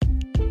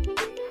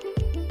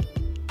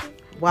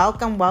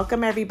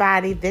Welcome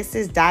everybody. This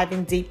is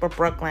Diving Deeper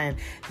Brooklyn.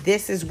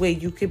 This is where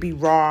you could be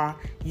raw,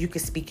 you can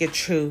speak your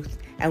truth,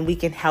 and we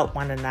can help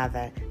one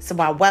another. So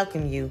I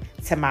welcome you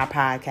to my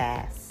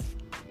podcast.